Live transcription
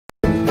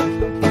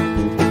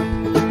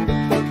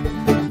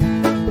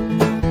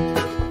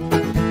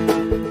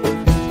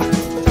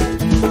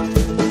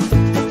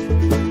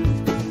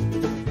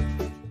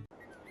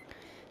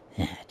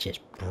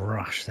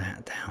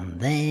down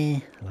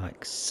there,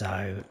 like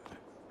so.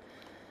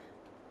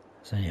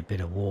 There's only a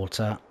bit of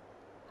water.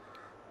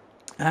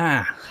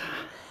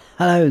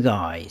 Hello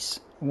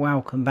guys,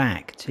 welcome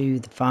back to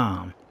the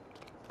farm.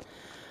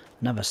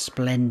 Another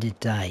splendid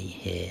day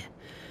here.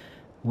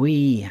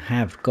 We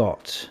have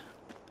got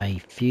a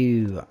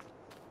few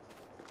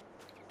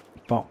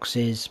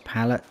boxes,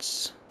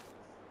 pallets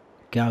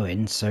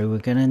going, so we're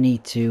going to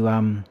need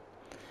to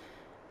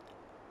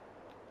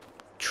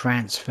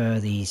transfer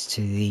these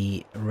to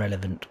the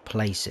relevant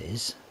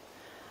places.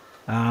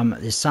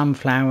 The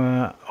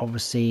sunflower,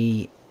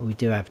 obviously we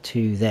do have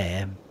two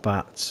there,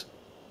 but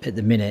at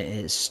the minute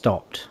it's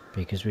stopped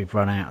because we've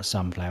run out of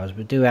sunflowers.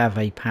 We do have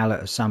a pallet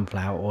of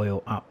sunflower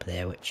oil up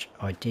there, which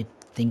I did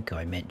think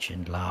I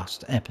mentioned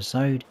last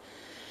episode.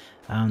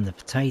 The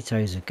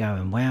potatoes are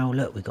going well.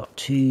 Look, we've got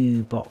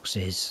two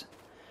boxes.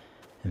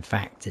 In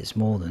fact, it's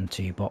more than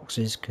two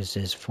boxes because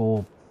there's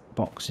 4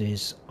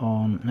 boxes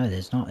on... No,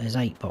 there's not. There's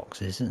 8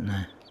 boxes, isn't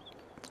there?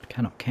 I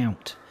cannot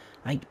count.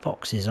 8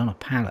 boxes on a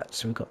pallet.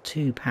 So we've got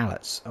 2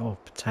 pallets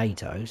of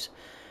potatoes.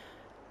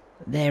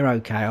 They're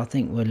okay. I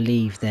think we'll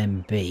leave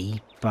them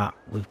be. But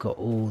we've got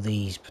all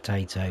these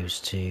potatoes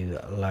to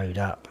load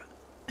up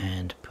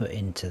and put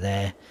into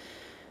there.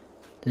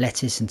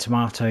 Lettuce and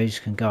tomatoes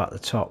can go at the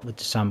top with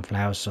the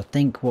sunflowers. So I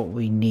think what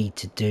we need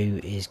to do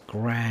is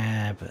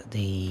grab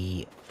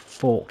the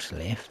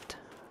forklift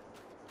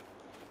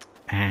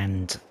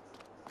and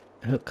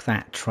hook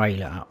that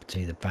trailer up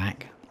to the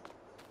back.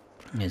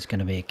 It's going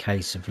to be a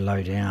case of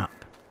loading up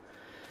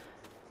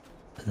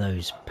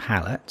those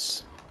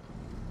pallets.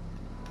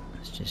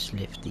 Let's just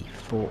lift the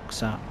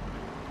forks up.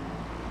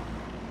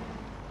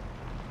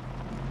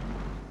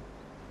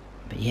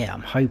 But yeah,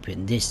 I'm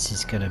hoping this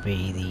is going to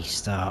be the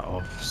start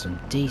of some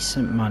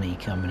decent money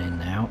coming in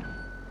now.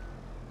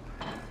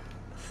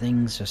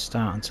 Things are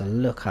starting to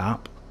look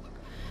up.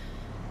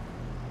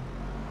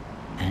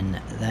 And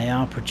they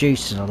are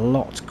producing a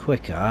lot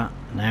quicker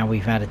now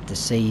we've added the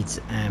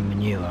seeds and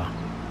manure.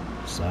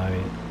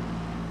 So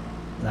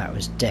that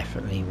was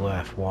definitely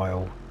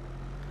worthwhile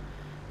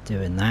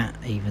doing that,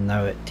 even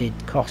though it did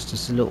cost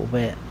us a little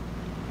bit,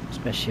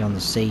 especially on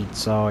the seed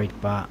side.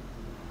 But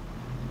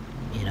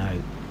you know,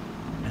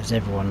 as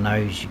everyone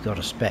knows, you've got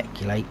to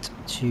speculate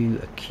to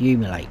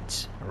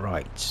accumulate.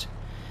 Right.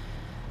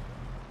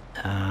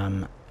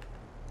 No,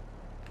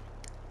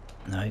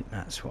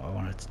 that's what I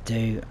wanted to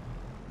do.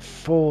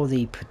 For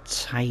the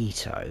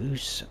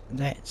potatoes,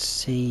 let's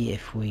see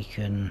if we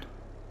can...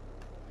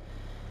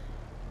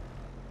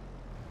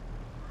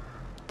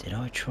 Did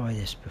I try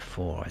this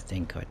before? I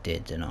think I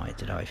did, didn't I?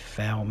 Did I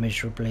fail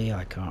miserably?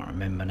 I can't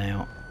remember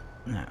now.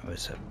 That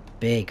was a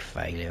big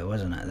failure,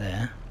 wasn't it,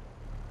 there?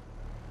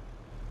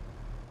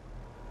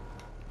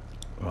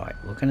 Right,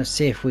 we're going to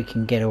see if we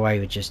can get away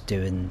with just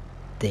doing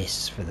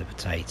this for the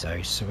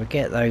potatoes. So we'll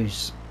get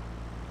those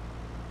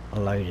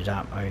loaded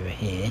up over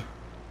here.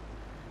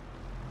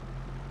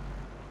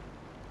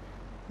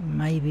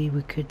 Maybe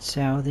we could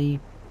sell the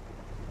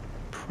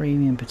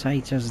premium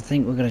potatoes. I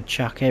think we're going to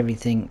chuck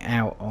everything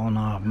out on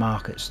our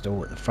market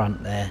stall at the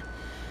front there,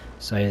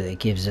 so that it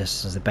gives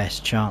us the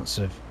best chance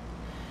of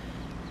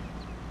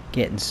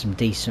getting some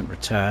decent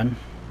return.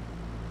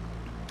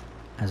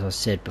 As I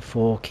said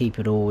before, keep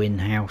it all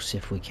in-house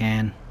if we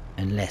can,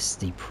 unless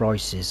the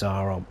prices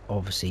are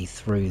obviously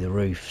through the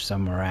roof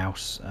somewhere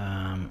else.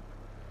 I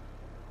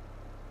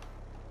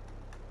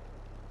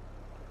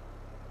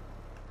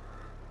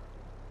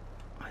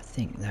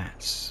think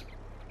that's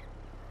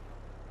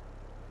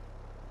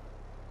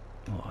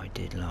what I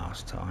did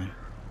last time.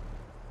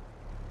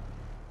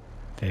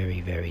 Very,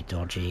 very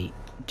dodgy.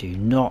 Do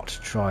not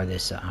try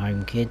this at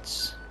home,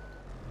 kids.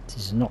 This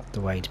is not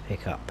the way to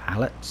pick up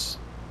pallets.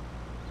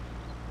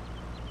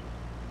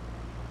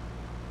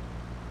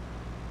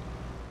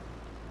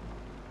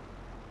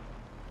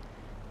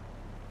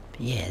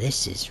 But yeah,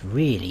 this is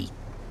really,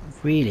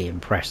 really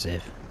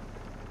impressive.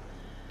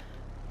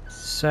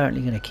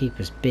 Certainly going to keep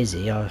us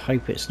busy. I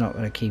hope it's not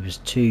going to keep us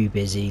too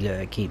busy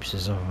that it keeps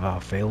us off of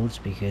our fields,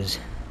 because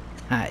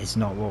that is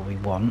not what we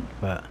want.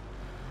 But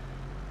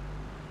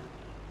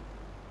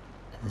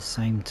at the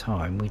same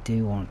time, we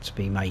do want to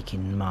be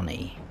making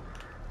money.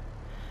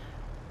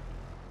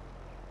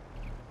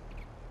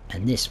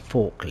 And this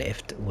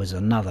forklift was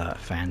another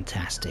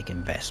fantastic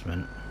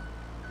investment.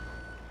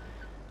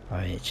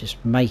 I mean, it's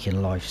just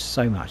making life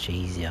so much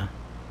easier.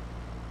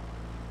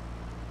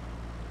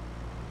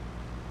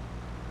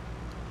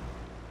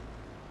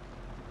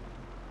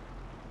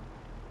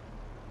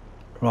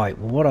 Right,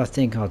 well, what I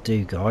think I'll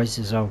do, guys,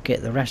 is I'll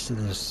get the rest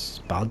of the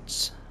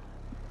spuds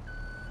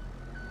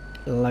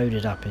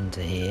loaded up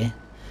into here.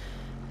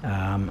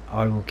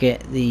 I will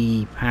get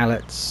the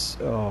pallets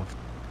of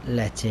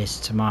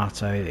lettuce,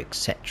 tomato,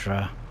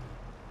 etc.,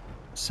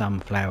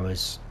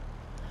 sunflowers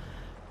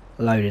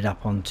loaded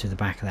up onto the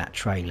back of that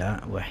trailer.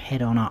 We'll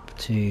head on up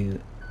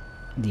to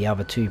the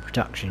other 2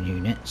 production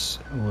units.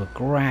 We'll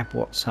grab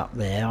what's up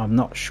there. I'm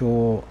not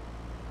sure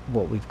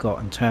what we've got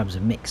in terms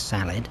of mixed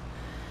salad.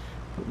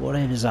 But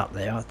whatever's up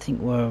there, I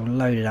think we'll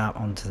load it up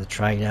onto the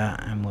trailer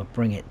and we'll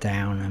bring it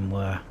down and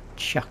we'll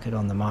chuck it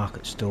on the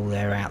market stall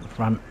there out the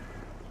front.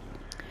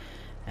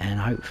 And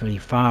hopefully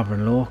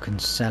father-in-law can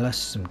sell us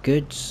some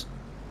goods.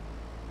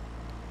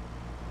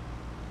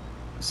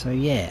 So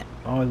yeah,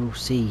 I will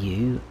see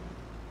you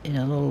in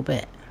a little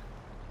bit.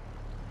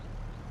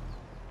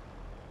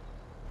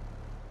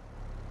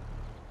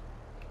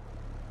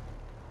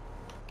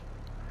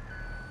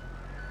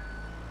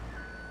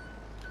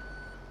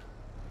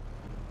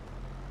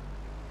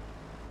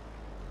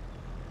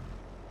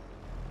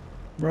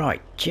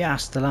 Right,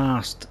 just the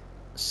last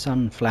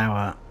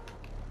sunflower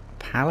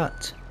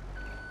pallet,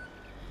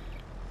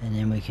 and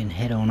then we can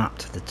head on up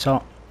to the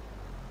top.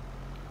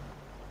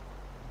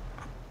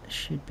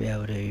 Should be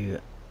able to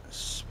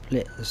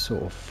split the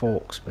sort of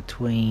forks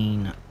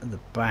between the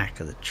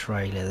back of the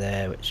trailer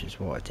there, which is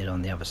what I did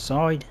on the other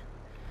side.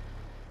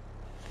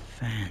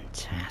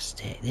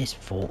 Fantastic, this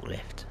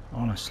forklift,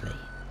 honestly,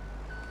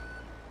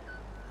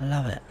 I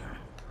love it.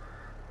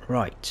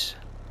 Right,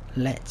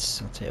 I'll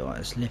tell you what,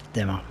 let's lift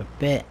them up a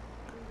bit.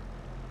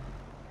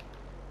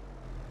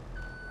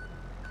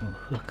 We'll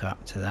hook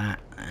up to that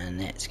and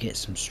let's get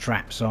some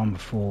straps on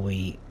before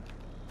we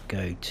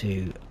go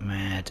too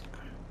mad.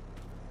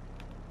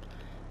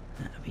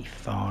 That'll be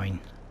fine.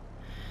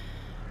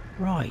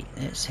 Right,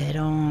 let's head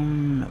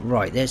on.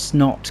 Right, let's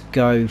not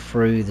go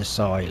through the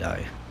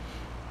silo.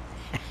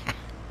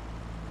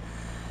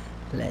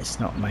 Let's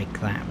not make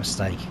that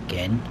mistake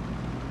again.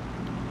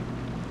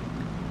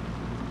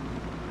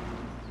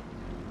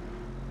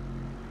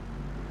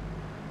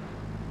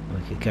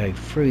 We could go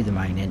through the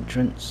main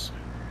entrance.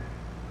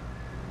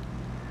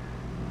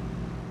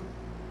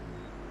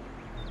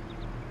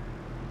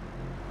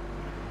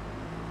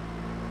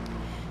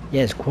 Yeah,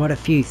 there's quite a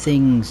few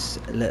things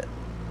that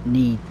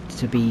need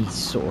to be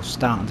sort of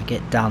starting to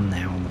get done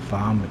now on the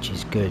farm, which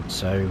is good.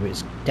 So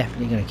it's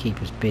definitely going to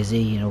keep us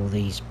busy, and all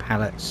these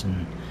pallets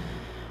and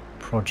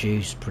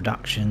produce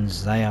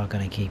productions, they are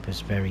going to keep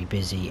us very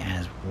busy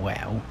as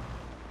well.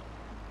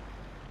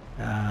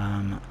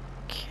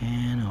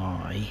 Can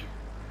I?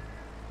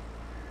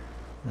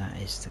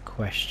 That is the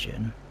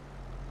question.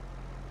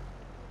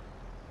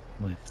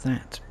 With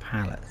that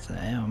pallet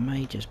there, I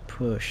may just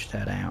push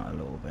that out a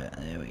little bit.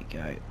 There we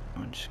go.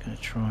 I'm just going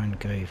to try and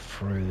go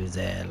through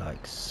there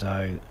like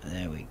so.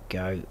 There we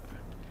go.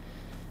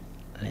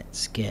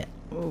 Let's get...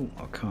 oh,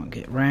 I can't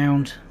get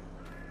round.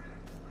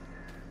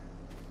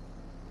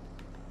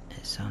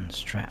 Let's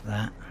unstrap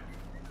that.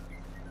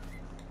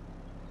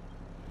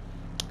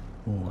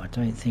 Oh, I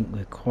don't think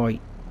we're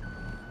quite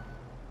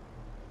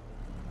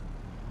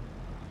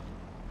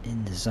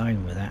in the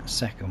zone with that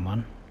second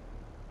one.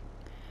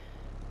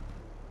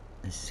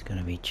 This is going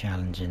to be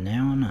challenging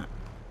now, isn't it?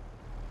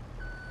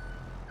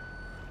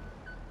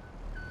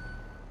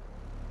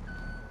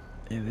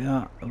 There we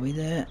are. Are we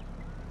there?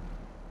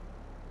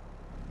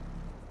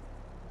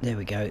 There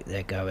we go.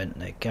 They're going.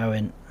 They're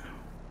going.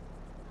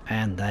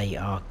 And they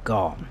are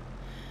gone.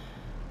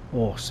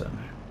 Awesome.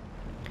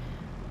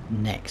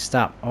 Next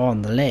up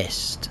on the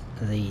list,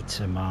 the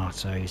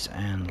tomatoes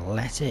and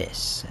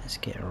lettuce. Let's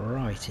get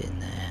right in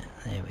there.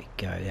 There we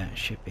go. That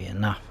should be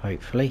enough,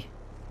 hopefully.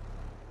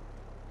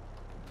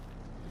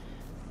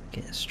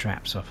 Get the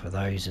straps off of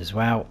those as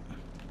well.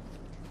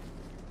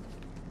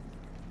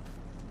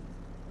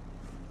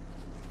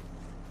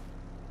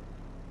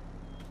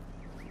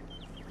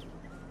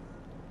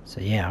 So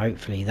yeah,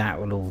 hopefully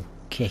that will all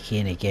kick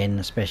in again,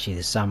 especially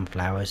the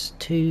sunflowers.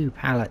 2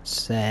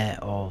 pallets there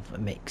of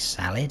mixed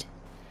salad.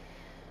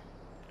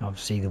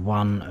 Obviously the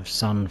one of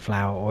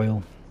sunflower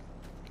oil.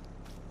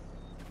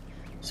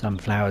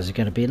 Sunflowers are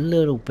going to be a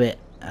little bit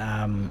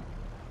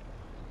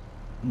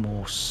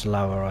more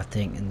slower, I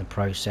think, in the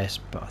process,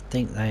 but I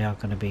think they are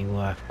going to be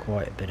worth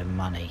quite a bit of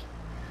money.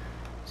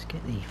 Let's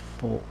get the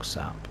forks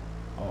up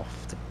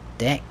off the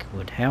deck,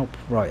 would help.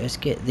 Right, let's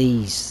get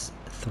these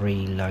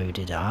 3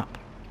 loaded up.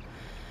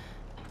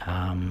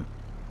 I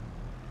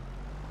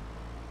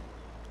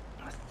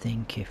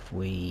think if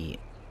we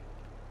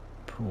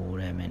pull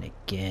them in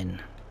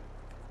again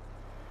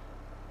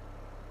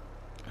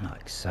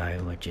like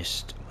so, we'll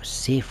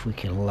see if we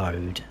can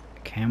load.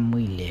 Can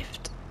we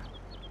lift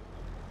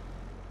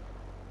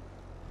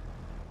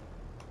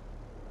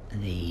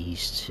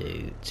these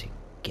 2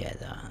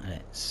 together?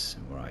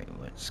 Right,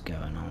 what's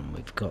going on?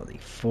 We've got the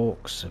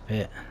forks a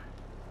bit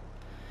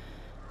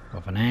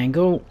of an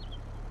angle.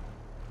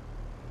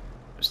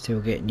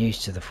 Still getting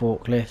used to the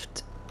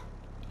forklift.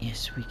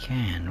 Yes, we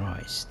can.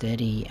 Right,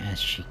 steady as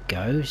she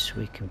goes.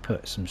 We can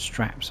put some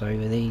straps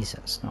over these.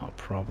 That's not a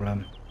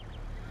problem.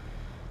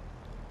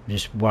 I'm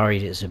just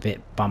worried it's a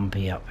bit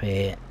bumpy up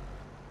here.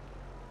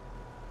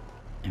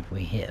 If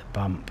we hit a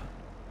bump,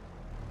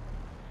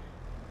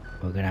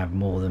 we're going to have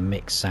more than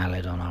mixed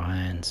salad on our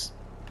hands.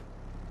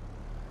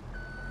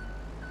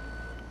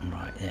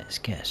 Right, let's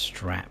get a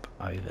strap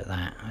over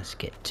that. Let's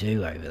get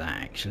 2 over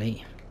that,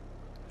 actually.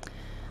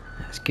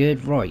 That's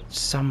good. Right,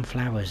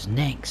 sunflowers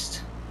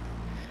next.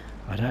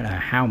 I don't know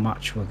how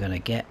much we're going to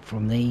get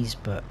from these,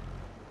 but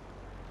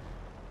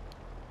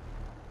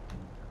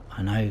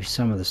I know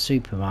some of the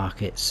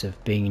supermarkets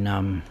have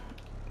been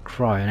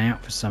crying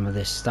out for some of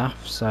this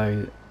stuff,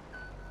 so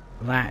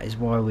that is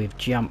why we've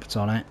jumped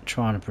on it,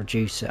 trying to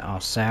produce it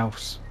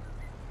ourselves.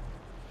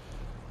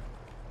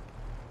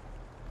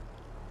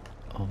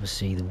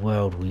 Obviously the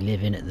world we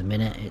live in at the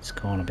minute, it's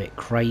gone a bit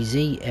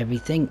crazy,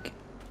 everything.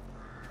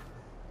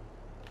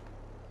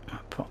 I'll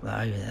pop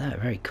that over there.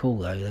 Very cool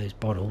though, those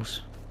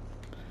bottles.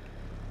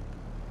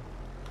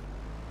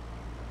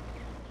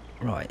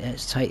 Right,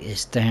 let's take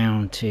this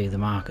down to the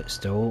market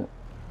stall.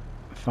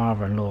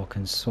 Father-in-law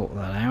can sort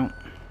that out.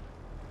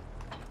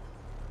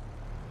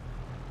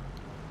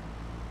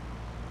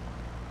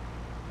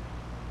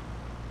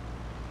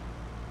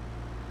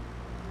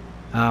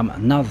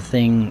 Another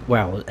thing,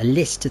 well, a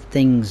list of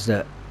things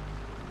that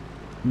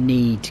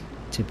need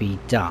to be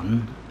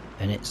done,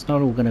 and it's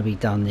not all going to be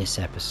done this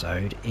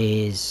episode,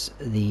 is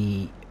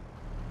the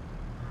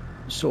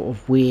sort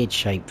of weird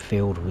shaped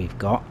field we've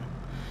got.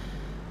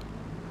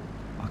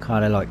 I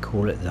kind of like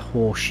call it the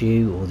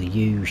horseshoe or the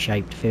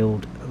U-shaped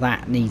field.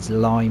 That needs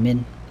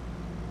liming,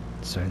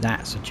 so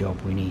that's a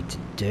job we need to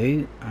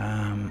do.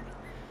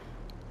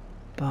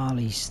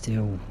 Barley's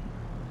still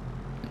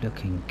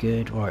looking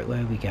good. Right,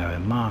 where are we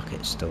going?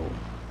 Market stall.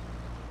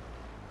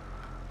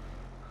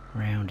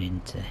 Round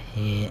into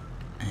here.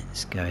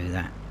 Let's go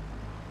that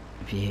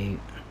view.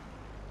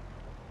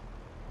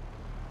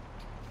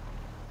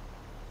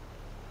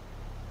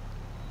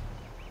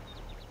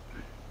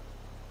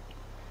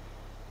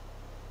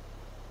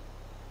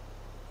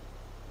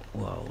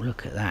 Whoa,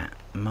 look at that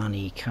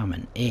money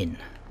coming in.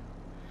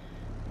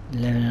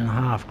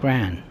 11.5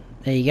 grand.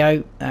 There you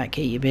go. That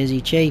keep you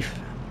busy, Chief.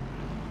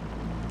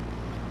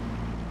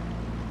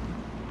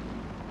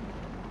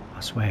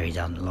 I swear he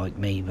doesn't like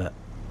me, but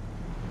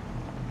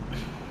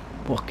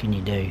what can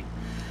you do?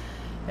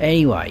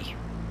 Anyway,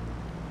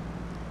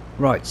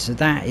 right, so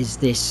that is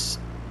this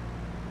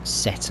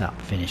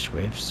setup finished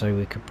with, so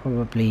we could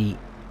probably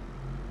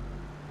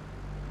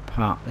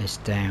park this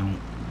down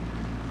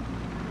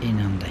in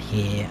under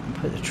here and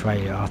put the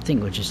trailer. I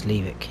think we'll just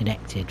leave it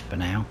connected for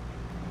now.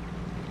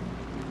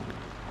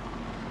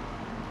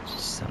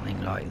 Just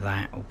something like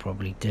that will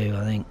probably do,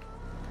 I think.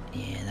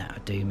 Yeah,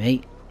 that'll do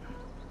me.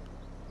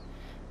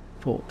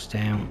 Forks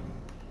down.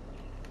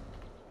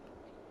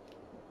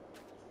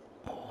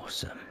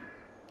 Awesome.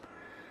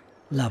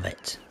 Love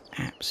it.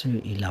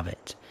 Absolutely love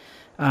it.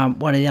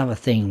 One of the other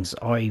things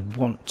I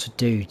want to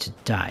do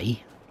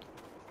today,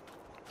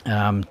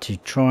 to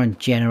try and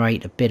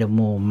generate a bit of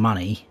more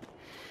money,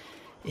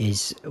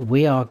 is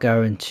we are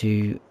going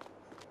to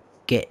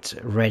get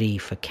ready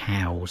for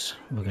cows.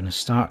 We're going to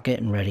start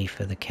getting ready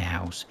for the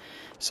cows.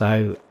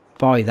 So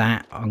by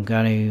that, I'm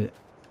going to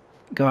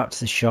go up to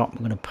the shop. I'm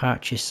going to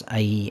purchase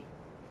a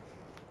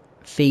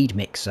feed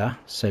mixer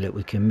so that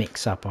we can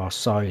mix up our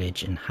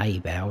silage and hay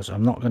bales.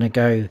 I'm not going to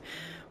go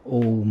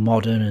all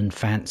modern and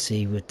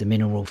fancy with the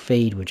mineral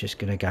feed. We're just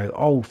going to go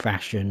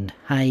old-fashioned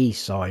hay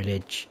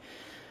silage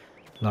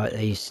like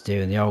they used to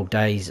do in the old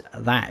days.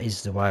 That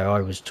is the way I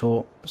was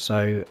taught,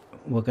 so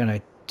we're going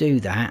to do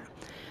that.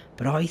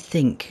 But I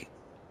think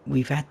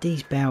we've had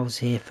these bales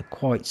here for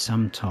quite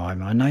some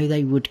time. I know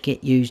they would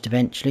get used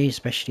eventually,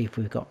 especially if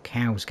we've got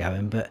cows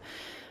going, but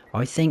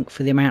I think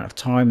for the amount of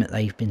time that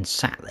they've been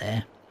sat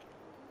there,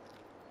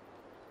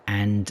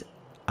 and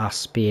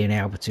us being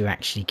able to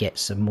actually get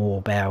some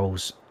more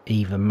bales,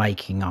 either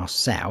making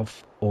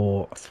ourselves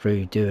or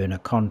through doing a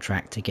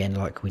contract again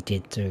like we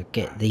did to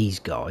get these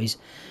guys,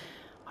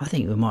 I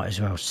think we might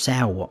as well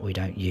sell what we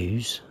don't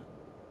use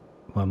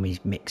when we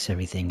mix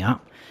everything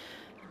up.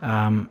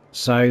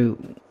 So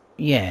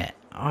yeah,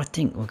 I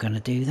think we're going to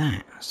do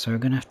that. So we're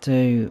going to have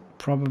to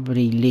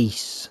probably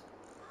lease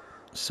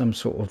some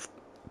sort of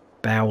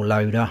bale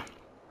loader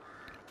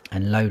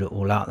and load it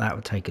all up. That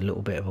would take a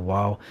little bit of a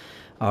while.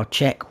 I'll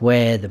check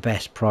where the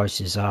best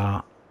prices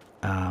are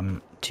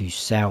to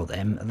sell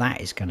them.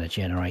 That is going to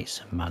generate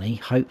some money,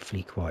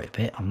 hopefully quite a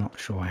bit. I'm not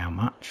sure how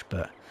much,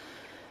 but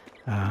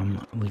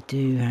we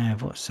do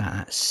have, what's that?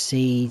 That's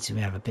seeds. We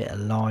have a bit of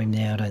lime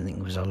there. I don't think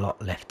there was a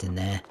lot left in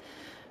there.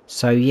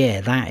 So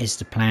yeah, that is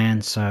the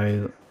plan.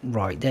 So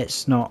right,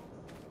 let's not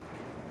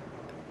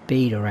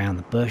beat around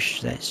the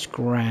bush. Let's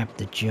grab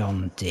the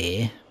John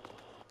Deere.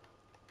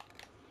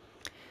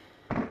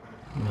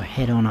 We'll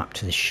head on up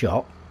to the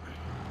shop.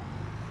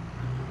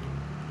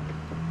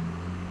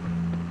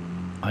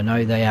 I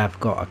know they have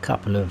got a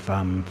couple of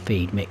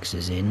feed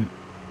mixers in,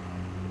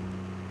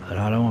 but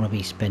I don't want to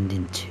be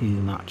spending too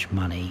much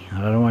money. I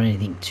don't want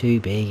anything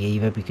too big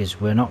either, because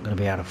we're not going to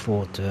be able to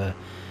afford to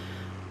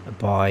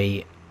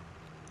buy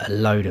a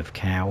load of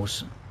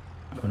cows.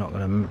 We're not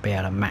going to be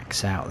able to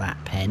max out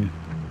that pen,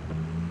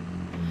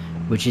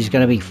 which is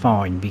going to be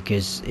fine,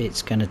 because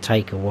it's going to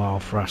take a while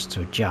for us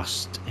to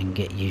adjust and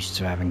get used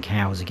to having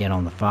cows again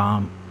on the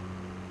farm.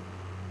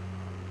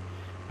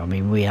 I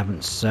mean, we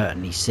haven't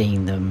certainly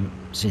seen them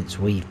since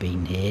we've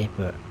been here,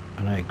 but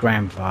I know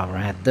grandfather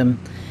had them,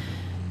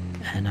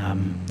 and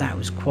that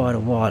was quite a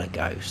while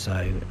ago.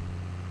 So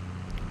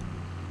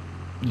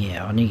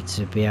yeah, I need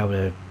to be able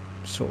to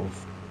sort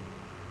of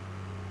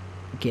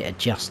get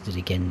adjusted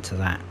again to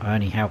that. I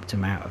only helped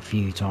him out a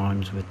few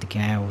times with the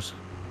cows,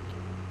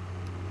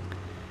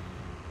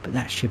 but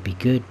that should be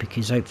good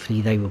because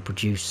hopefully they will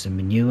produce some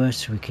manure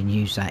so we can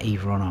use that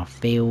either on our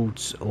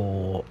fields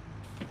or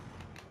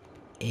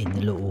in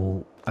the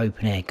little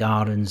open air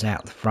gardens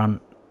out the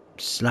front.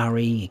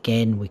 Slurry,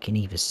 again, we can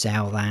either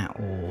sell that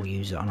or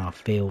use it on our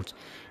fields.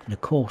 And of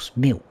course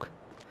milk,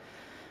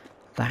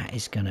 that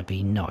is going to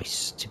be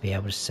nice to be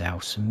able to sell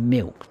some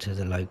milk to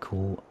the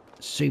local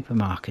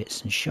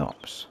supermarkets and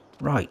shops.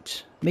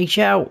 Right,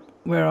 Michelle,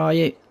 where are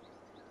you?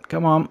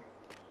 Come on.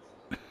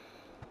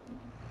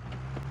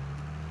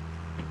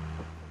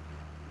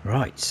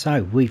 Right,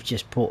 so we've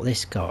just bought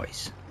this,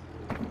 guys.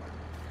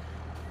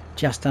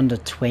 Just under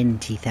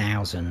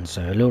 20,000,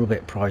 so a little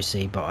bit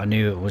pricey, but I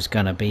knew it was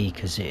going to be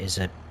because it is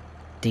a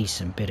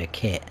decent bit of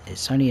kit.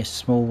 It's only a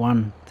small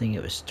one. I think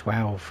it was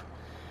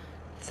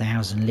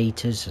 12,000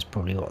 litres. That's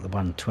probably what the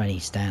 120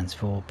 stands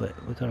for, but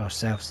we got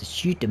ourselves the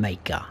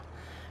Studebaker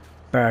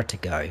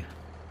Vertigo.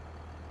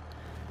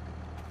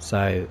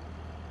 So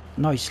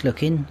nice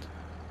looking,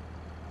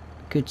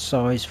 good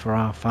size for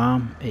our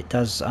farm. It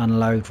does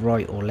unload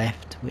right or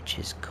left, which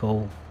is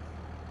cool.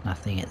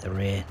 Nothing at the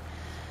rear.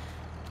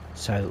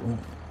 So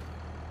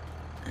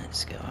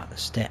let's go up the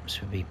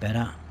steps, would be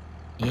better.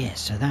 Yeah,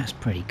 so that's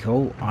pretty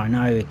cool. I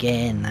know,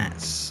 again,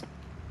 that's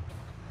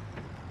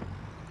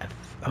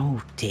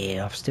oh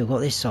dear, I've still got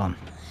this on.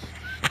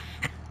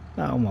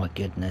 Oh my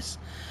goodness.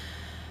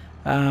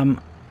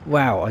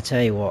 Wow, I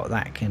tell you what,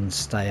 that can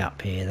stay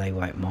up here, they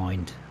won't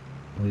mind.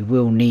 We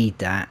will need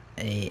that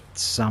at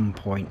some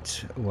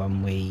point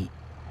when we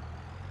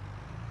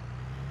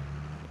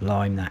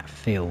lime that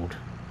field.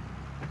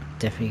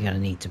 Definitely going to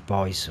need to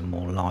buy some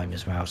more lime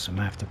as well, so I'm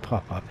going to have to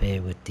pop up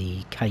here with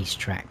the case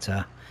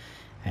tractor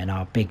and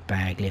our big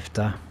bag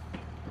lifter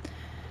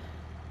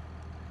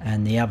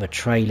and the other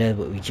trailer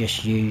that we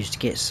just used to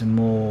get some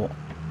more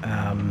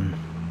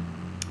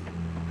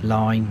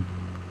lime,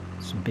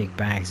 some big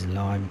bags of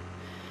lime,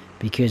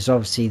 because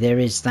obviously there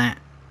is that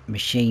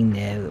machine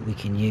there that we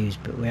can use,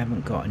 but we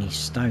haven't got any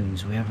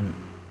stones. We haven't,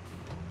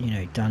 you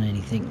know, done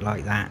anything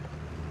like that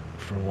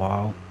for a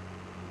while.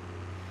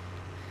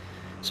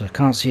 So I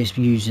can't see us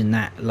using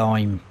that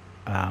lime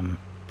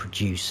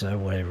producer,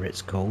 whatever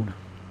it's called,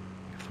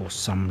 for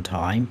some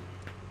time.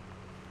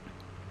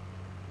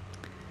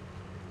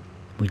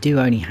 We do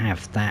only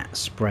have that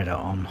spreader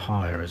on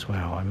hire as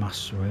well. I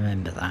must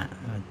remember that.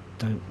 I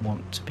don't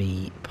want to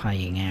be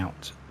paying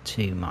out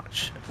too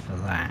much for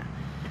that.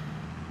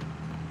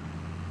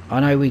 I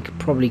know we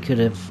probably could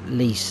have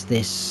leased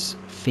this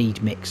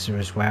feed mixer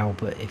as well,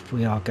 but if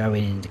we are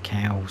going into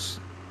cows,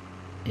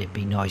 it'd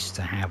be nice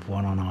to have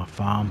one on our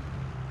farm.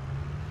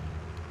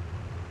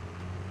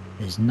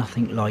 There's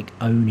nothing like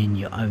owning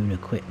your own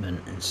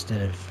equipment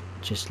instead of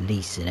just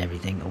leasing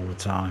everything all the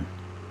time.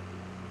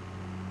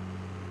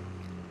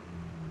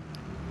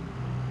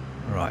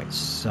 Right,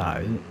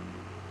 so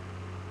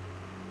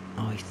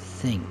I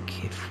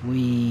think if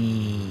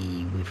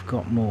we've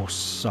got more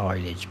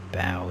silage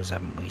bales,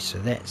 haven't we? So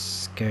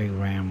let's go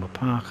round. We'll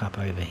park up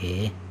over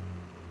here.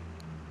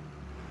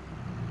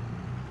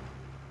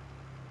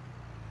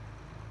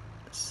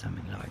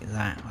 Something like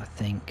that, I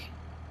think.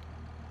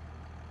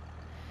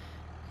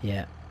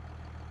 Yeah,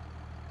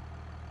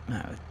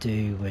 that would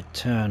do. We'd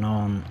turn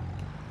on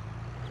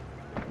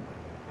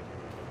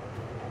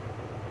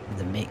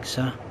the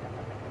mixer.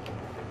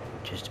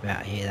 Just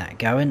about hear that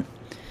going.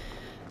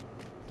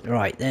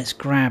 Right, let's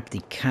grab the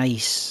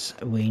case.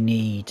 We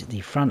need the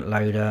front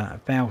loader, a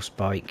bale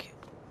spike,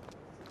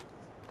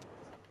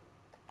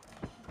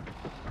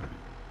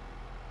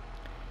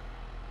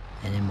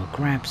 and then we'll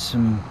grab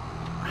some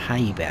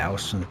hay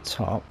bales from the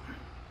top.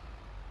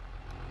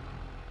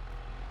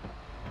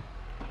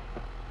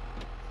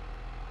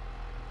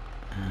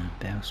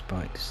 Bale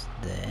spikes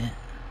there.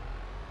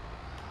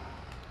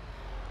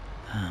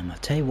 I'll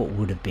tell you what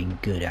would have been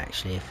good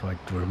actually if I'd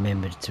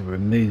remembered to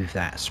remove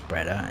that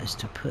spreader, is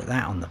to put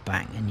that on the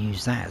back and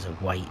use that as a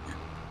weight.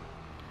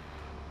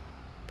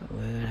 But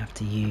we're going to have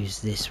to use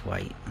this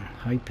weight. I'm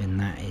hoping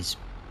that is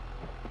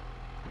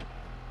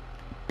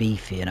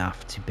beefy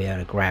enough to be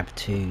able to grab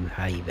 2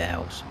 hay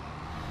bales.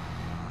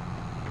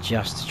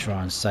 Just to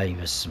try and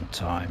save us some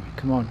time.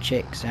 Come on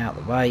chicks, out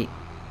the way.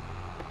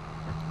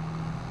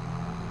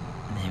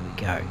 There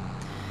we go.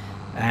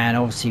 And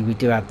obviously we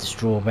do have the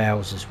straw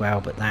bales as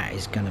well, but that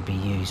is going to be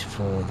used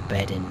for the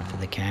bedding for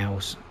the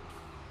cows.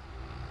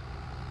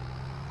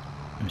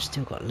 I've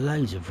still got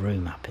loads of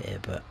room up here,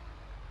 but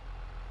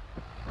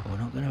we're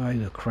not going to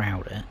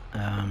overcrowd it.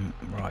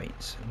 Right,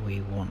 so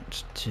we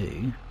want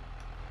to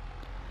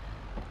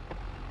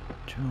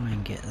try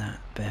and get that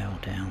bale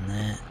down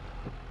there.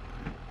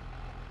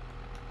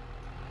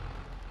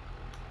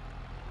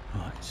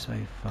 Right, so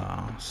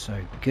far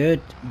so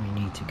good. We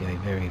need to go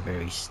very,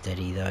 very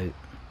steady though.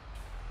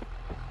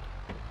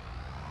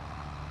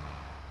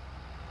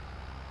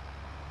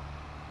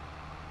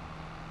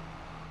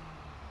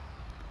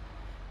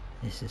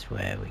 This is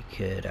where we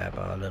could have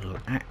our little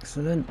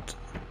accident.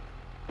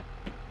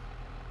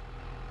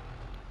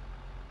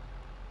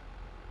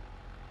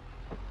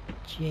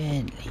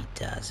 Gently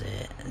does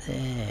it.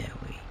 There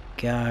we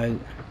go.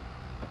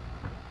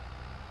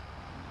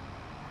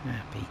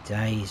 Happy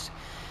days.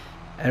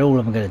 And all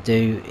I'm going to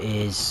do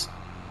is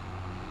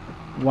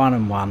 1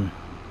 and 1.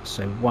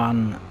 So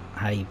 1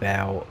 hay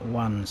bale,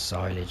 1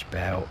 silage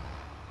bale,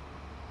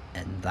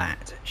 and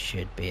that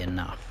should be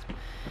enough.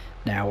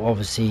 Now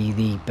obviously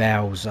the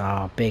bales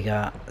are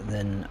bigger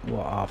than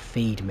what our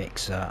feed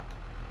mixer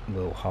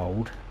will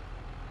hold.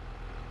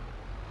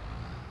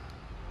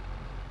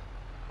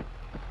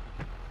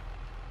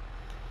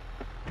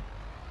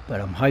 But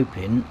I'm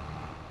hoping...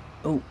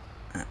 Oh,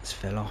 that's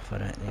fell off. I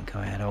don't think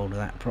I had hold of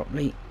that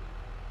properly.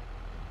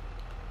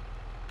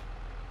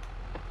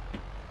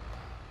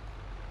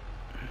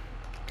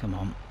 Come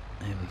on,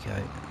 there we go.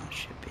 That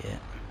should be it.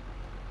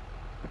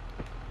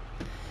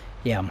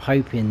 Yeah, I'm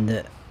hoping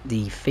that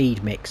the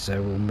feed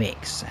mixer will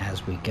mix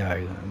as we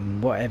go,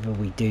 and whatever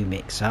we do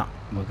mix up,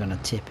 we're going to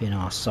tip in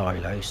our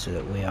silo so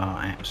that we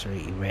are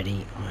absolutely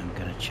ready. I'm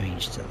going to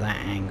change to that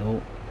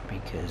angle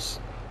because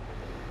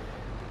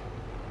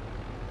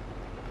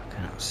I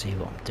cannot see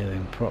what I'm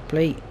doing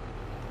properly.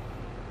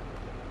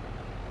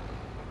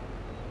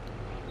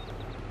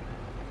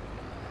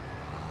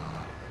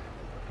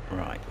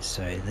 Right,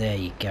 so there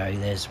you go,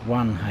 there's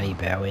 1 hay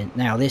bale in.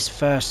 Now this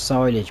first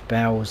silage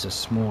bale was a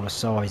smaller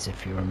size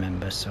if you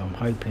remember, so I'm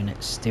hoping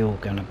it's still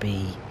going to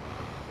be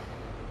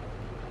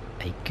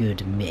a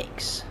good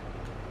mix.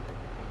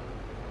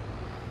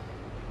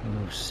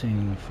 We'll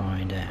soon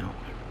find out.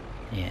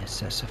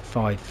 Yes, that's a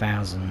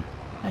 5,000.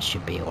 That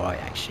should be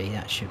alright actually,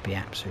 that should be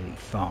absolutely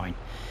fine.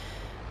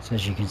 So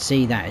as you can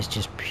see, that is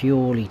just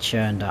purely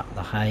churned up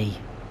the hay.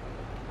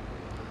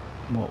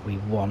 What we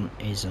want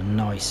is a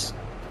nice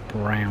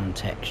brown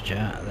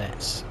texture.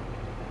 Let's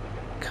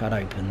cut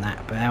open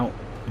that bale.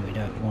 We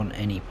don't want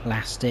any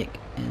plastic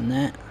in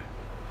there.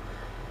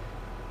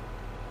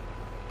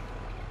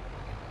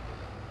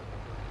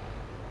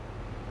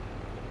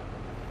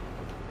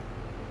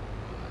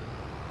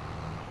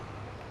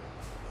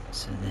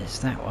 So there's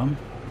that one.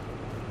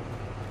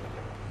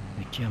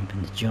 We jump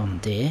into John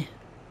Deere.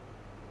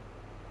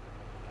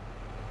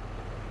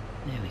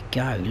 There we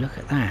go, look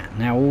at that.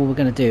 Now all we're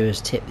going to do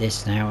is tip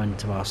this now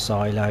into our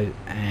silo,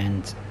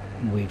 and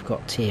we've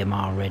got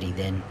TMR ready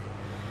then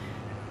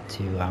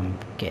to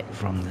get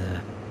from the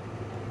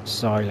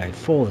silo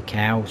for the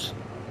cows.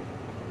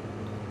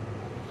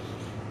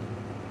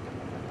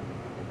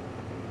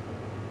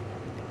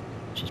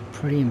 Which is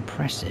pretty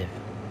impressive.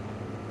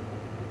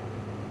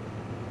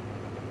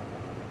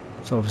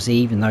 So obviously,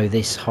 even though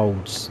this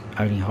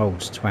only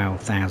holds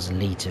 12,000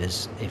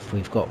 litres, if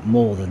we've got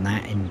more than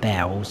that in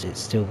bales, it's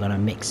still going to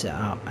mix it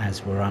up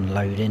as we're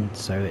unloading.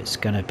 So it's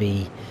going to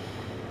be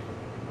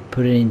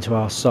putting into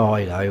our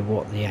silo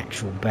what the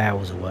actual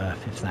bales are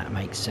worth, if that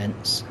makes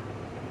sense.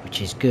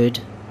 Which is good,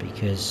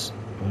 because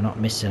we're not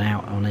missing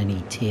out on any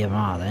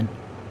TMR then.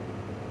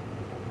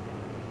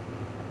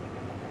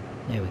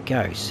 There we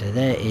go, so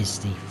there is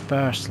the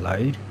first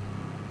load.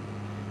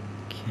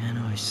 Can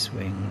I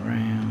swing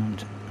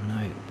round?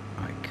 Nope,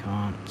 I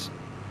can't.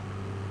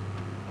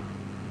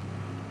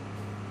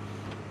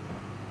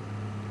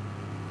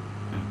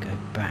 I'll go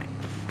back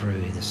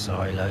through the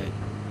silo.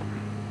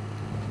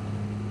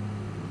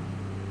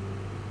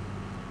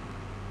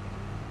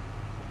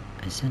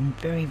 It's a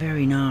very,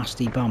 very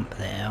nasty bump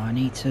there. I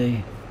need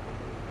to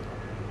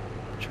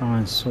try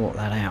and sort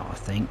that out, I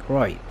think.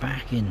 Right,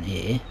 back in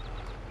here.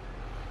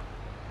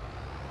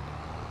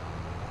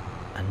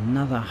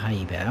 Another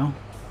hay bale.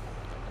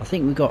 I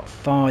think we've got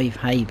 5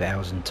 hay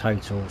bales in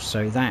total,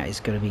 so that is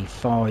going to be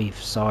 5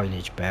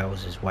 silage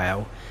bales as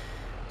well.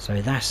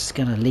 So that's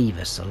going to leave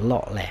us a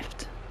lot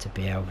left to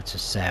be able to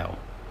sell.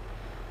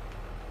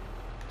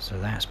 So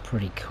that's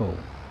pretty cool.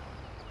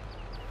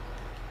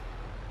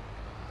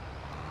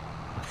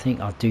 I think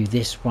I'll do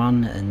this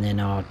one and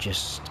then I'll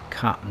just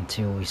cut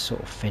until we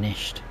sort of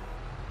finished.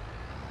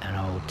 And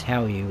I'll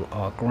tell you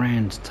our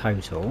grand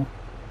total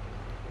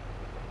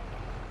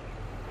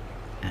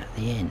at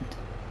the end.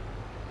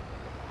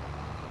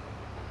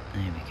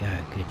 There we go,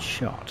 good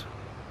shot.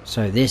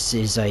 So this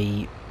is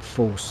a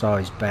full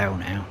size bale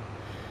now.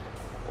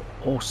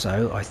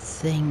 Also, I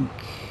think...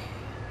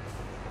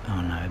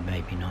 oh no,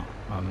 maybe not.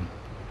 I'm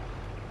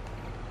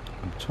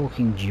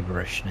talking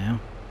gibberish now.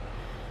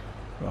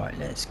 Right,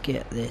 let's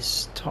get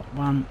this top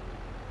one.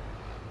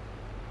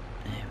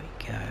 There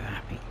we go,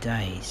 happy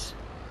days.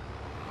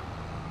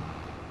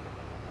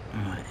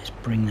 Alright, let's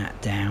bring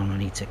that down. I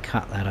need to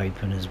cut that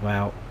open as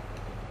well.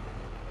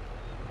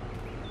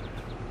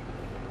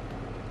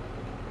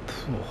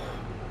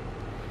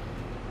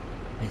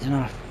 I don't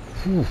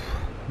know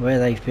where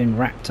they've been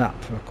wrapped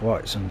up for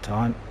quite some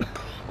time.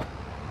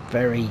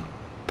 Very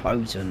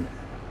potent.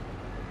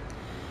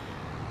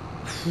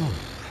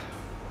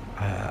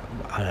 I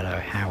don't know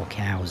how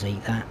cows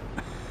eat that,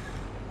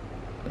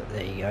 but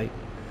there you go.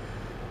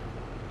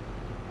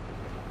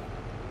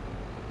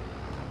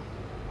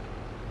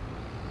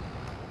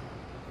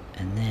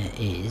 And there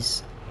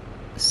is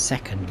the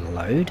second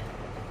load.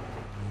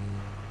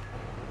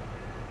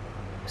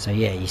 So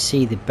yeah, you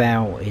see the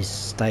bale is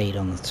stayed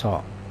on the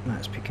top.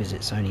 That's because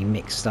it's only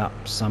mixed up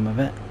some of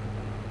it,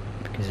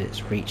 because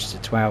it's reached a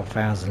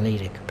 12,000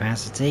 litre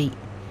capacity.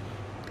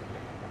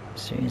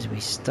 As soon as we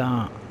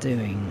start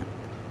doing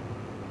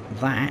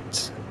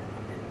that,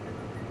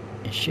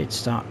 it should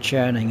start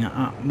churning it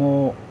up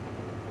more.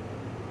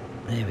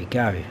 There we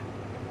go.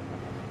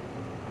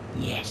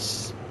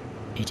 Yes,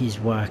 it is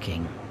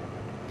working.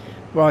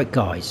 Right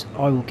guys,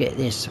 I will get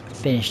this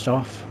finished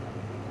off.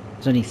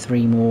 There's only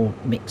 3 more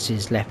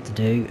mixes left to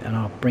do, and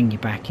I'll bring you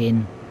back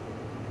in.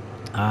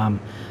 I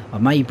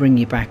may bring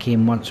you back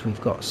in once we've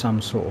got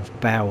some sort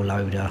of bale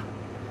loader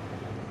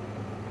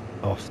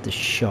off the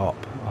shop.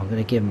 I'm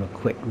going to give them a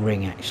quick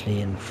ring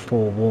actually and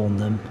forewarn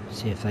them,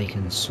 see if they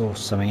can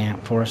source something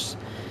out for us.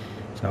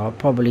 So I'll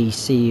probably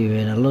see you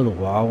in a little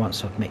while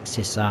once I've mixed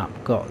this up,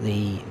 got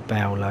the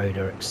bale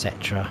loader,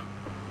 etc.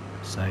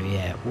 So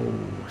yeah,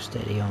 whoa,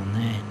 steady on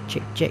there,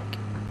 chick chick.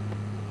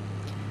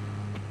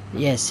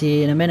 Yeah, see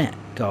you in a minute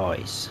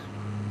guys.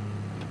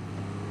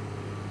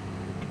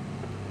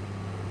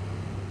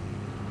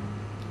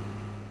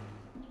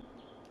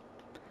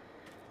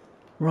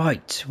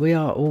 Right, we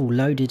are all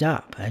loaded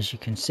up. As you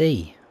can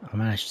see, I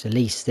managed to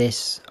lease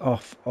this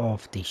off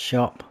of the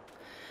shop,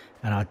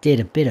 and I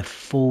did a bit of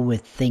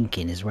forward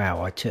thinking as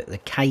well. I took the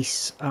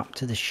case up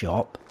to the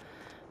shop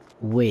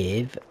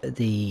with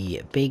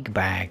the big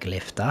bag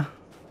lifter.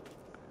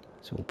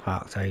 It's all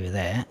parked over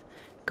there.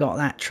 Got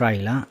that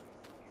trailer,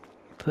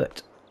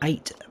 put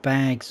 8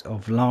 bags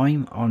of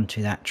lime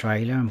onto that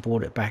trailer and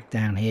brought it back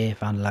down here,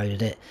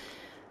 unloaded it.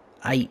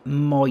 8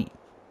 might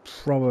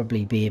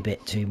probably be a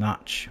bit too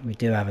much. We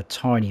do have a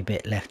tiny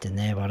bit left in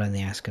there, but I don't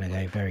think that's going to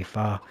go very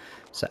far.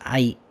 So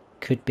 8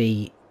 could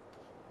be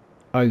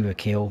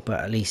overkill, but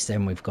at least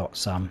then we've got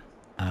some.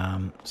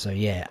 So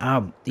yeah,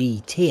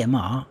 the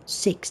TMR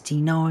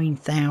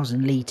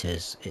 69,000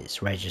 litres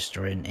it's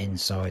registering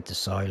inside the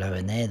silo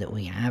in there that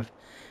we have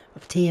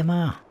of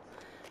TMR.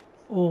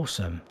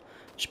 Awesome.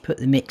 Just put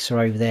the mixer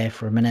over there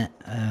for a minute.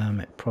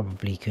 It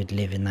probably could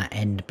live in that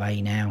end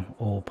bay now,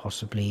 or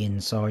possibly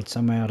inside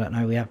somewhere, I don't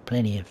know. We have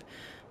plenty of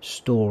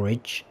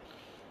storage.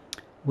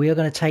 We are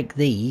going to take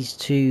these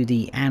to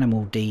the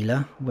animal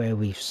dealer where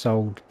we've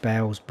sold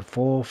bales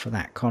before for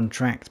that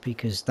contract,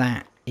 because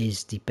that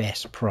is the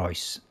best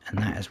price and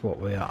that is what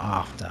we are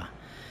after.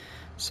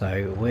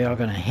 So we are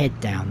going to head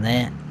down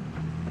there,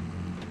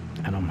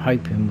 and I'm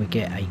hoping we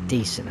get a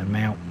decent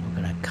amount.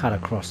 We're going to cut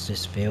across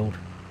this field.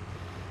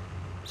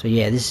 So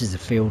yeah, this is the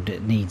field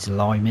that needs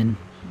liming,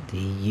 the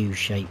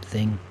U-shaped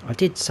thing. I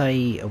did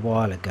say a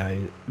while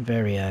ago,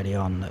 very early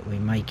on, that we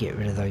may get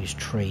rid of those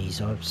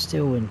trees. I'm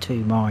still in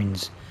 2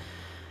 minds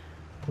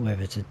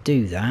whether to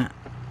do that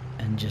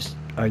and just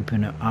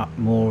open it up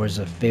more as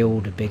a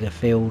field, a bigger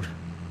field,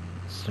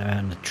 so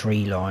the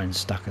tree line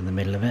stuck in the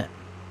middle of it.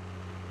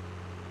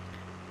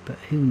 But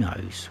who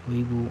knows,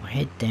 we will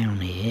head down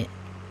here.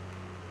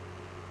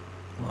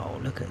 Well,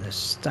 look at the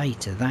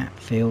state of that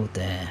field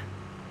there.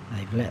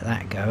 They've let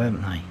that go,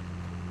 haven't they?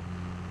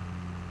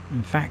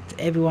 In fact,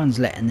 everyone's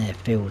letting their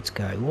fields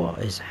go. What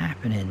is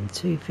happening?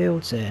 2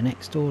 fields there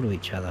next door to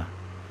each other.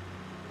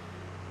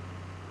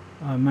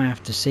 I may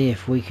have to see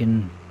if we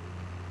can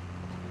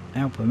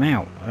help them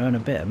out, earn a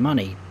bit of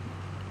money.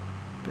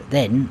 But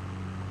then,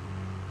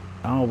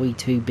 are we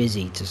too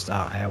busy to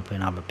start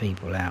helping other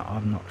people out?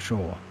 I'm not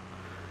sure.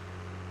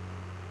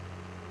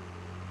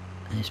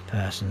 This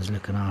person's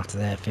looking after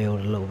their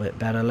field a little bit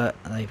better. Look,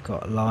 they've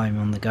got lime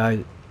on the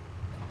go.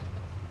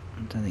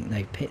 I don't think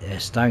they've picked their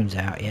stones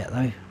out yet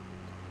though.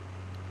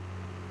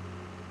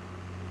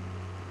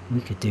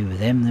 We could do with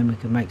them, then we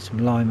could make some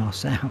lime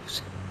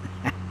ourselves.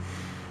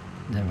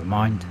 Never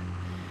mind.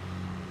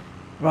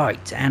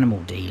 Right, animal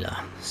dealer.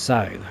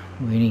 So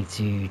we need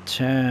to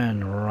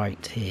turn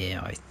right here,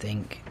 I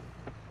think.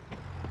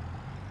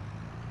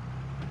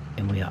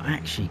 And we are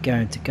actually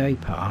going to go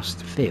past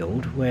the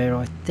field where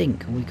I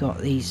think we got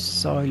these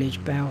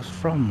silage bales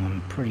from.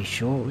 I'm pretty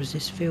sure it was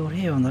this field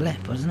here on the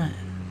left, wasn't it?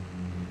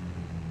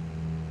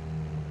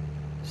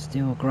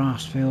 Still a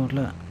grass field,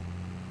 look.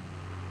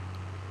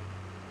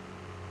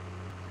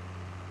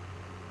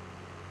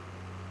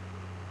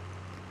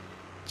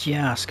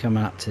 Just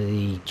coming up to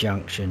the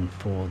junction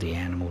for the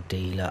animal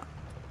dealer.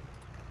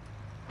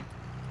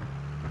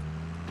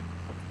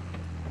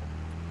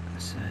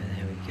 So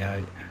there we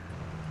go.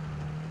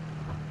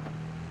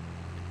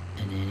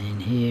 And then in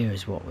here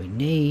is what we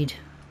need.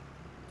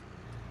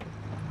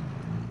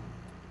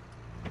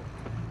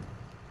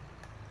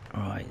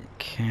 Right,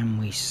 can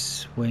we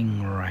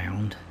swing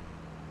around?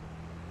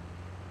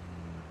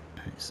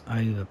 It's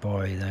over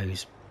by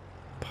those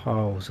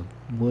piles of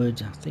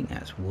wood. I think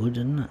that's wood,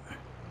 isn't it?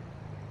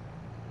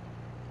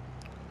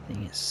 I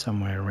think it's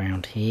somewhere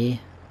around here.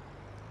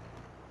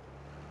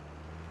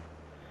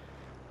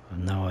 I've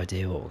no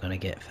idea what we're going to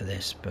get for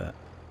this, but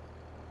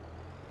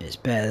it's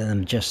better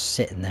than just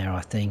sitting there,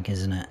 I think,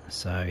 isn't it?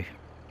 So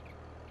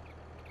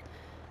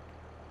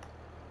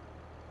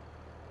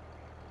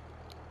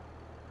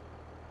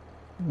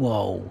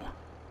whoa.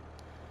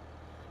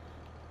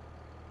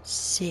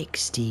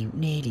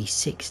 Nearly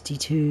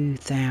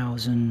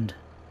 62,000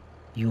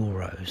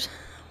 euros.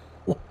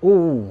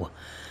 Oh,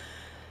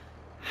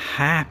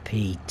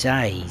 happy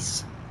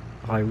days.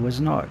 I was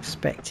not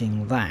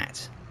expecting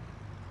that.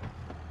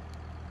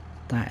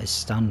 That has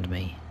stunned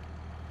me.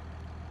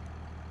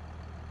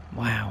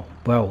 Wow.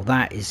 Well,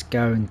 that is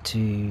going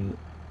to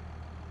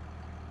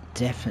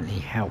definitely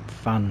help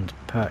fund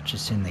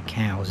purchasing the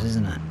cows,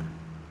 isn't it?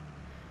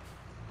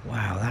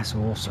 Wow, that's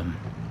awesome.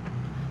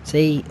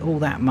 See, all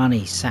that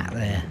money sat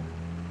there.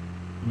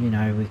 You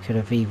know, we could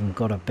have even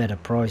got a better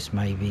price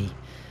maybe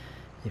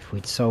if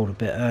we'd sold a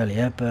bit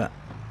earlier, but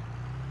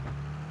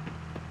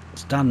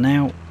it's done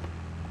now.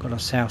 Got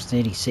ourselves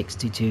nearly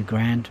 62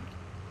 grand.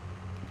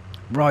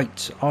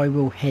 Right, I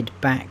will head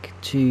back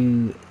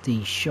to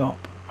the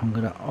shop. I'm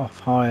going to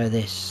off-hire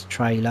this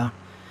trailer.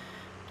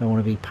 Don't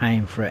want to be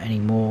paying for it any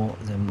more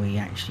than we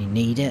actually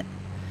need it.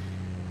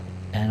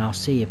 And I'll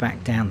see you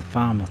back down the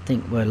farm. I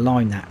think we'll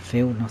line that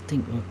field and I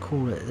think we'll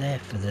call it there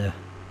for the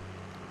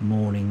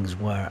morning's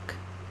work.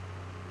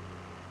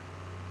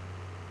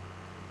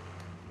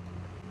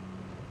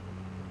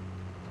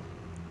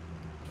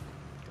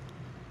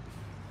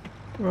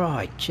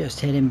 Right,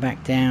 just heading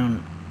back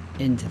down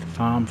into the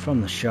farm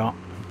from the shop.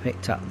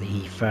 Picked up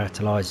the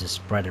fertilizer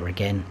spreader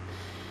again.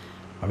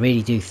 I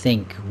really do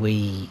think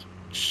we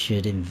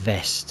should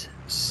invest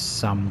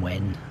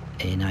somewhere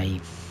in a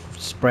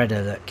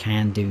spreader that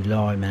can do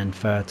lime and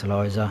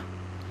fertilizer.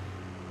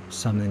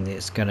 Something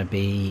that's going to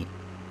be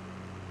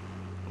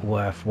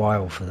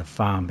worthwhile for the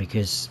farm,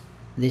 because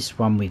this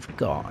one we've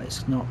got,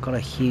 it's not got a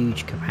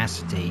huge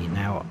capacity.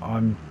 Now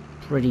I'm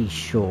pretty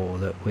sure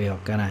that we are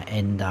going to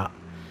end up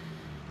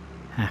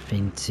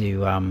having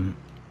to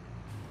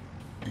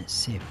let's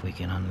see if we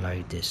can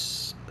unload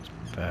this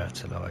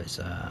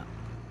fertilizer.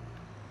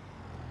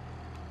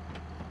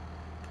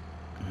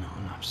 Not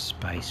enough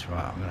space.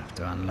 Right, I'm gonna have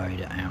to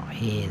unload it out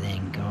here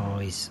then,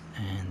 guys,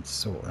 and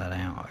sort that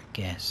out, I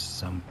guess,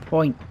 some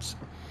point.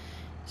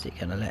 Is it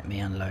gonna let me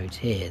unload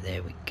here?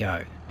 There we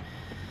go.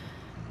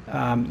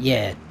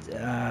 Yeah,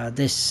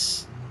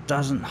 this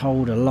doesn't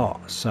hold a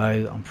lot, so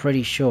I'm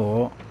pretty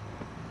sure.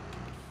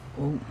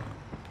 Oh,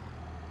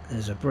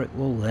 there's a brick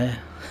wall there.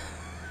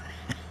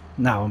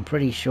 No, I'm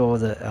pretty sure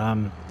that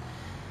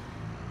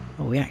oh,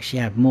 we actually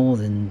had more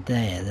than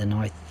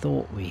I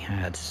thought we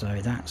had, so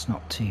that's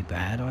not too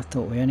bad. I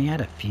thought we only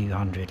had a few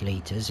hundred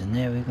litres, and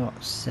there we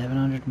got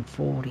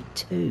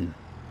 742.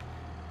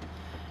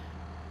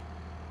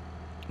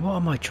 What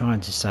am I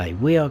trying to say?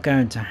 We are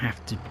going to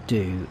have to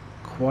do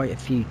quite a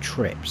few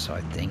trips,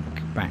 I think,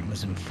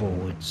 backwards and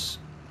forwards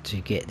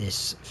to get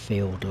this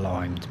field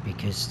limed,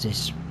 because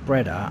this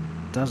spreader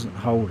doesn't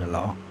hold a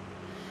lot.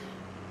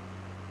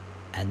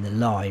 And the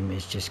lime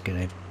is just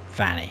going to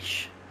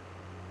vanish,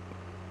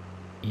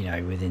 you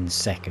know, within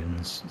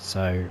seconds.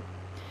 So I'm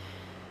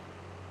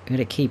going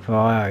to keep our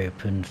eye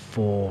open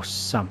for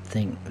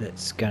something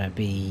that's going to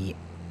be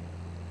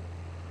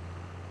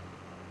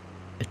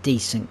a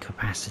decent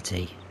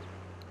capacity.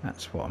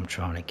 That's what I'm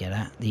trying to get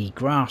at. The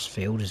grass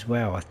field as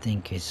well, I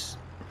think, is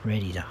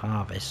ready to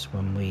harvest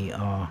when we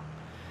are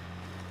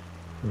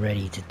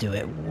ready to do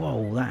it.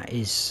 Whoa,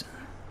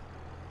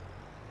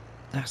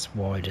 that's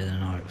wider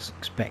than I was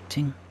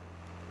expecting.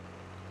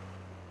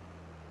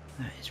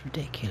 That is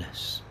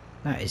ridiculous.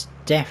 That is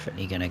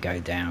definitely going to go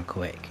down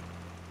quick.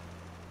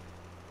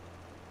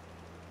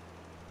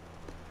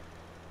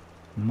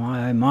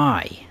 My oh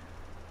my.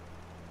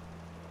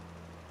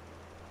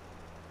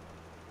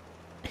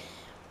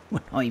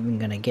 We're not even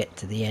going to get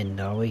to the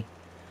end, are we?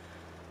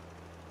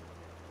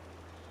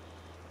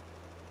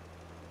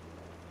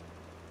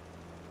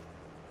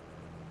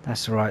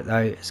 That's alright though,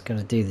 it's going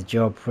to do the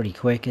job pretty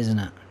quick, isn't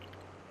it?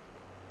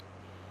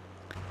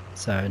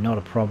 So not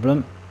a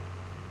problem.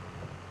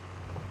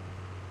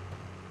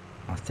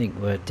 I think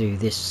we'll do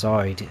this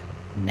side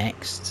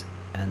next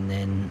and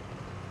then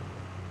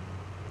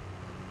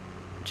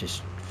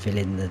just fill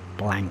in the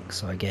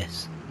blanks, I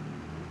guess.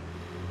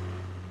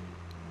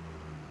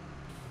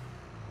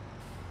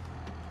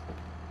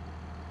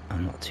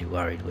 I'm not too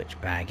worried which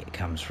bag it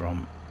comes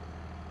from.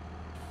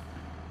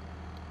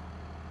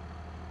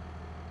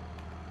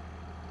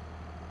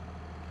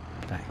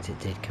 In fact, it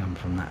did come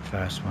from that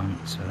first one,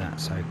 so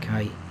that's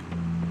okay.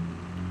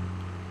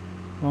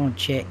 Come on,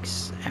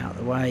 chicks, out of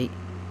the way.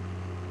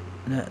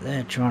 Look,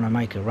 they're trying to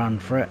make a run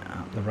for it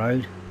up the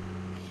road.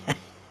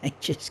 They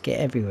just get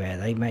everywhere.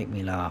 They make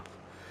me laugh.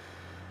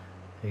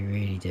 They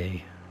really do.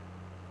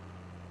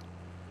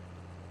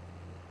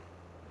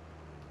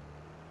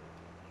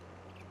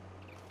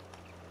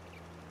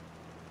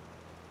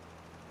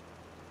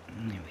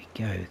 There we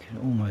go. We can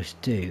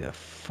almost do a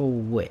full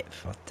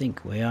width. I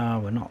think we are.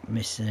 We're not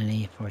missing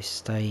any if I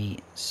stay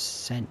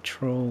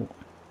central.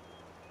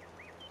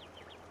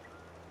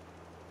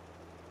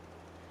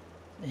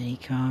 Any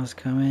cars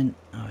coming?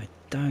 I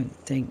don't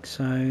think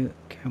so.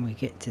 Can we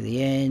get to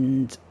the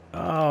end?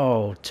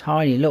 Oh,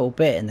 tiny little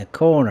bit in the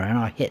corner and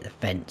I hit the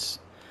fence.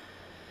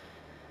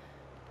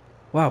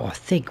 Well, I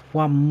think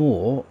one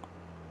more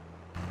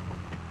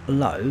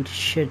load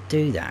should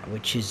do that,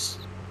 which is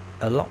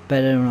a lot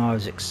better than I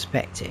was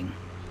expecting.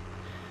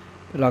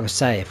 But like I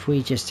say, if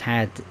we just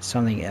had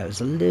something that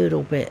was a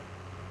little bit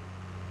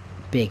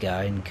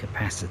bigger in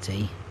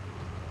capacity,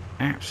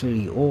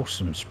 absolutely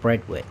awesome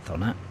spread width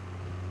on it.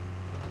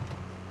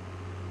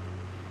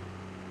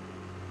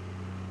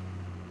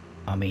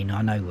 I mean,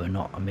 I know we're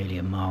not a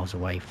million miles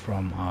away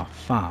from our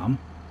farm,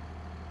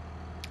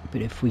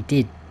 but if we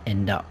did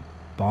end up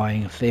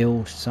buying a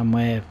field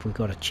somewhere, if we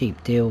got a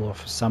cheap deal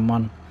off of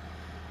someone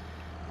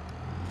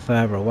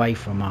further away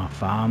from our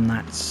farm,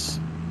 that's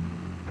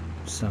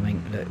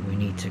something that we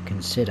need to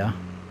consider.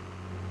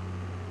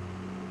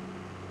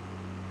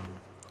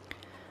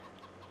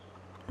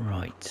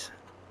 Right,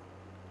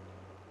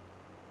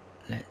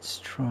 let's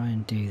try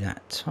and do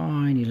that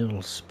tiny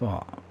little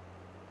spot.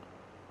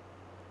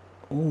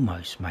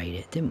 Almost made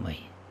it, didn't we?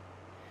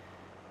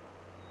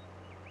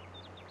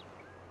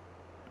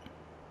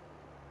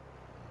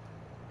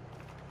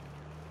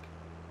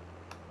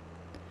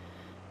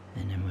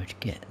 And then we'll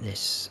get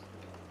this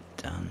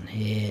done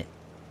here.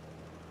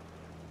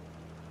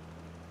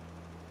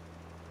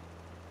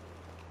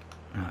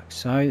 Like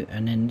so,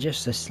 and then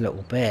just this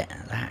little bit,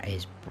 that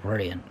is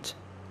brilliant.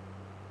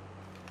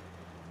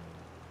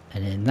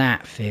 And then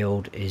that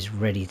field is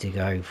ready to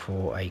go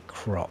for a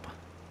crop.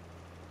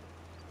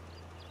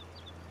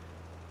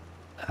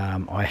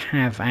 I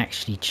have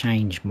actually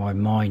changed my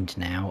mind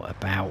now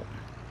about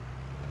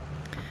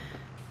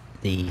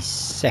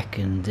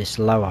this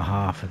lower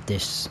half of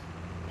this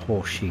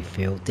horseshoe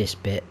field, this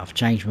bit. I've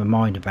changed my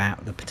mind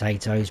about the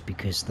potatoes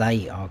because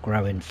they are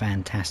growing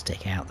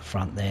fantastic out the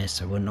front there,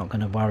 so we're not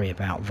going to worry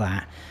about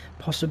that.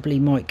 Possibly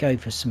might go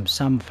for some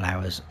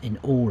sunflowers in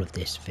all of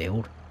this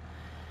field,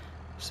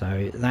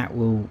 so that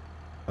will,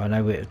 I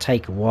know it will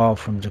take a while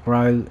for them to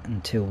grow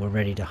until we're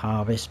ready to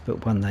harvest,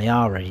 but when they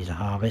are ready to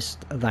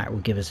harvest, that will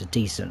give us a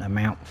decent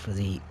amount for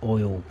the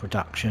oil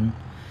production.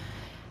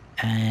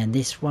 And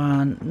this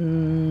one,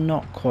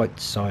 not quite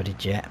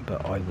decided yet,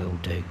 but I will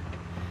do.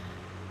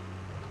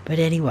 But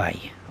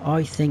anyway,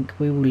 I think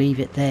we will leave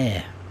it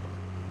there.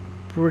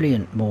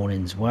 Brilliant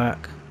morning's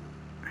work.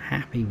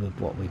 Happy with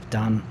what we've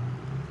done.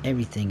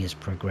 Everything is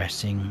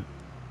progressing.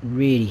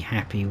 Really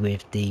happy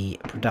with the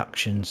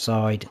production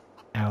side,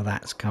 how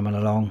that's coming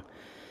along.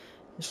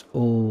 It's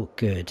all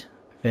good.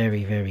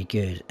 Very, very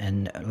good.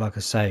 And like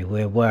I say,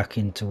 we're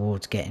working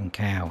towards getting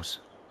cows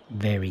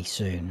very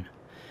soon.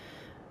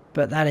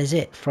 But that is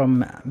it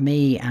from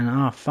me and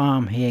our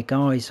farm here,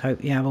 guys.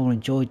 Hope you have all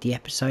enjoyed the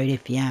episode.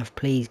 If you have,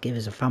 please give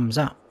us a thumbs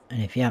up.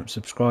 And if you haven't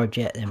subscribed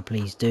yet, then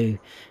please do.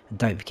 And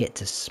don't forget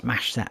to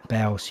smash that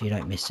bell so you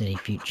don't miss any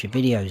future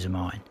videos of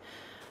mine.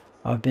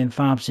 I've been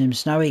Farm Sim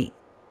Snowy.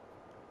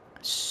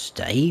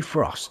 Stay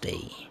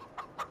frosty.